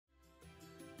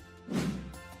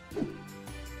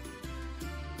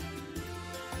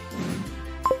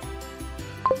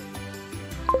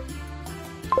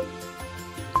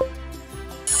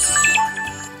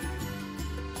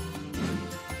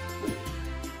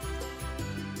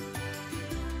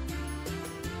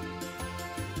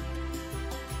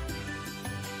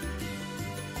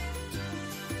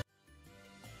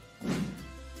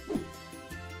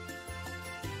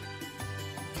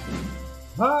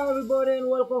Hi everybody and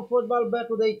welcome football back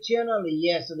to the channel.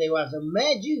 Yesterday was a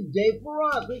magic day for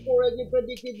us. We correctly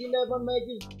predicted 11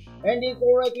 matches and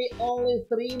incorrectly only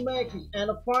 3 matches.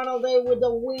 And a final day with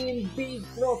a win, big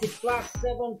profit plus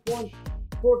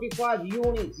 7.45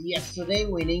 units. Yesterday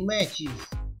winning matches.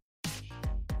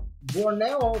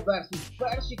 Borneo versus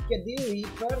Percy Kadiri,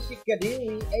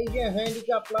 Asian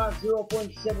handicap plus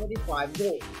 0.75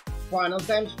 goals. Final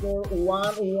time score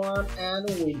 1-1 and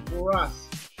win for us.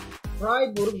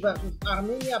 Freiburg versus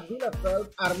Arminia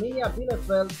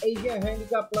Bielefeld, Asian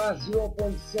handicap plus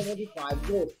 0.75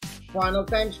 goals. Final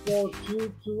time score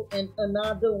 2-2 and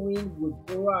another win good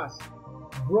for us.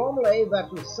 Bromley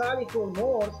versus Salico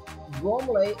North,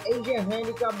 Bromley, Asian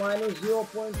handicap minus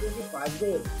 0.25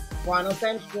 goals. Final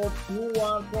time score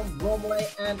 2-1 from Bromley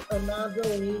and another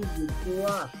win good for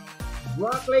us.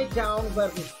 Brockley Town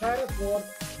versus Hereford,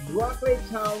 Brockley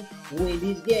Town win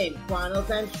this game. Final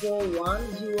time score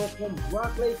 1-0 from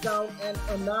Brockley Town and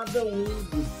another win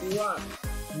good for us.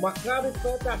 Maccabi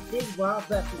Petah Tikva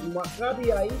versus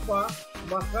Maccabi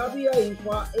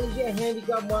Haifa, Asian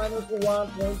handicap minus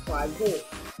 1.5 goals.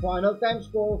 Final time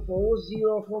score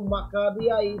 4-0 from Maccabi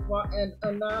Haifa and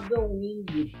another win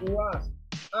good for us.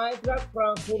 Eintracht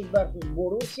Frankfurt versus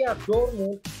Borussia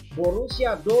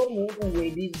Dortmund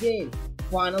win this game.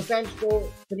 Final time score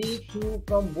 3-2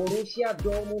 from Borussia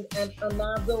Dortmund and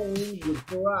another win good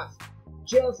for us.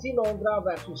 Chelsea Londra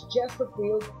versus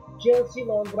Chesterfield, Chelsea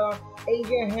Londra,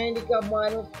 Asian handicap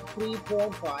minus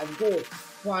 3.5 goals.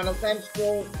 Final time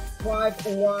score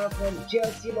 5-1 from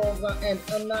Chelsea Londra and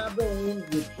another win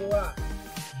good for us.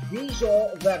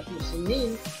 Dijon versus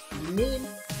Nîmes,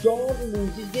 don't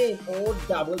lose this game or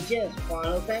double chance.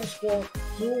 Final time score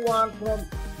 2-1 from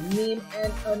Nîmes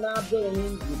and another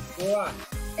win good for us.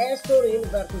 Estoril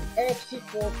versus FC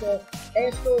Porto,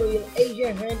 Estoril,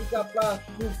 Asian handicap plus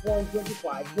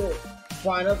 2.25 goals.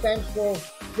 Final time score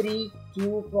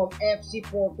 3-2 from FC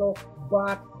Porto,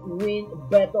 but win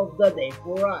bet of the day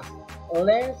for us.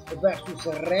 Lens versus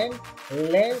Rennes,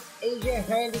 Lens, Asian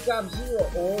handicap 0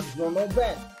 or Jono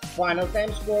bet. Final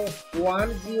time score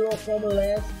 1-0 from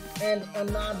Lens and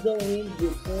another win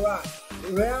good for us.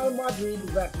 Real Madrid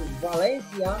versus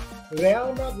Valencia,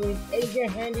 Real Madrid, Asian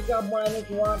handicap minus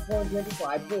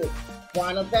 1.25 goals.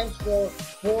 Final time score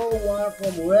 4-1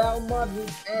 from Real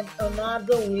Madrid and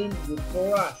another win good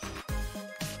for us.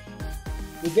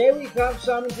 Today we have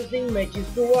some interesting matches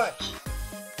to watch.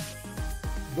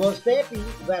 Gostepi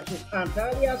versus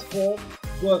Antalyaspor,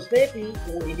 Gostepi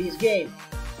win this game.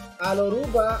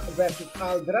 Aloruba versus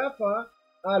Aldrafa,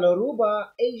 Aloruba,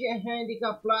 Asian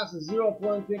handicap plus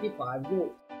 0.25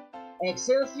 goals.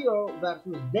 Excelsior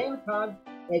versus Den Haag,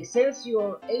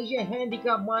 Excelsior, Asian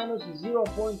handicap minus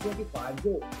 0.25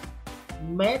 goals.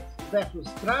 Metz versus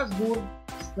Strasbourg,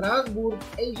 Strasbourg,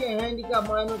 Asian handicap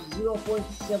minus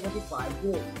 0.75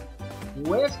 goals.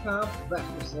 West Ham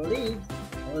versus Leeds,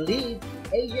 Leeds,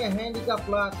 Asian handicap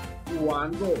plus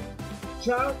 1 goal.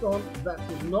 Charlton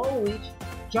versus Norwich,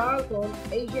 Charlton,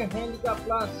 Asian handicap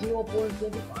plus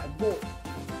 0.25 goals.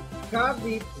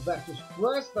 Cardiff versus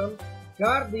Preston,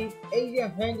 Cardiff,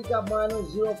 Asian handicap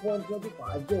minus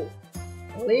 0.25 goals.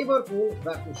 Liverpool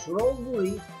versus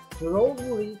Shrewsbury,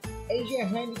 Shrewsbury, Asian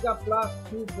handicap plus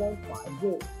 2.5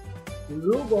 goals.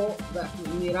 Lugo versus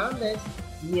Mirandes,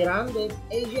 Mirandes,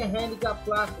 Asian handicap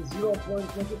plus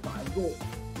 0.25 goals.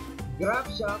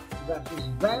 Graafschap versus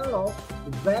Venlo,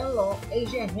 Venlo,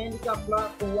 Asian handicap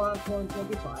plus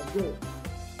 1.25 goals.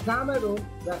 Cameroon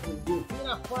versus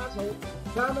Burkina Faso,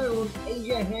 Cameroon,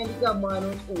 Asian handicap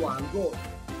minus 1 goal.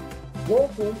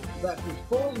 Bochum versus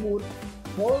Wolfsburg,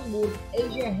 Wolfsburg,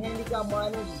 Asian handicap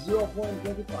minus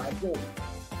 0.25 goals.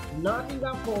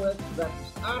 Nottingham Forest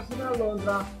versus Arsenal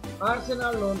Londra,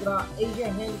 Arsenal Londra,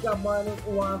 Asian handicap minus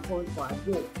 1.5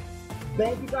 goals.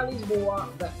 Benfica Lisboa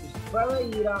versus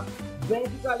Ferreira,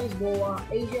 Benfica Lisboa,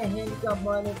 Asian handicap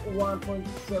minus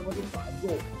 1.75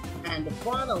 goals. And the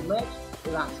final match,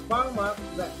 Las Palmas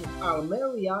versus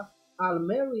Almeria,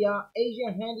 Almeria,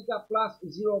 Asian handicap plus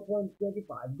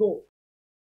 0.25 goals.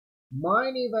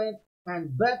 Main event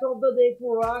and bet of the day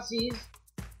for us is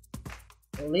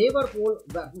Liverpool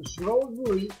versus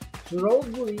Shrewsbury,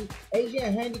 Shrewsbury,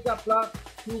 Asian handicap plus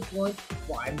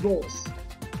 2.5 goals.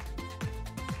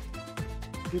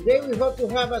 Today we hope to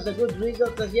have as a good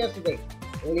result as yesterday.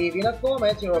 Leave in the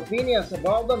comments your opinions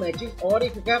about the matches or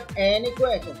if you have any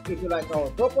questions. If you like our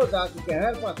proposals, you can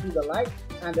help us with the like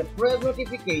and the press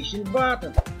notification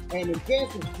button. And you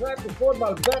can subscribe to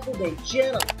Football Bet Today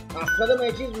channel. After the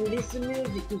matches, we listen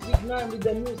music to 6ix9ine with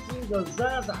the new single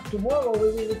Zaza. Tomorrow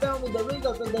we will return with the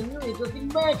results and the new interesting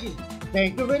matches.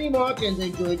 Thank you very much and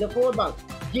enjoy the football.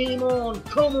 Game on.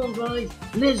 Come on, guys.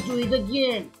 Let's do it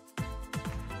again.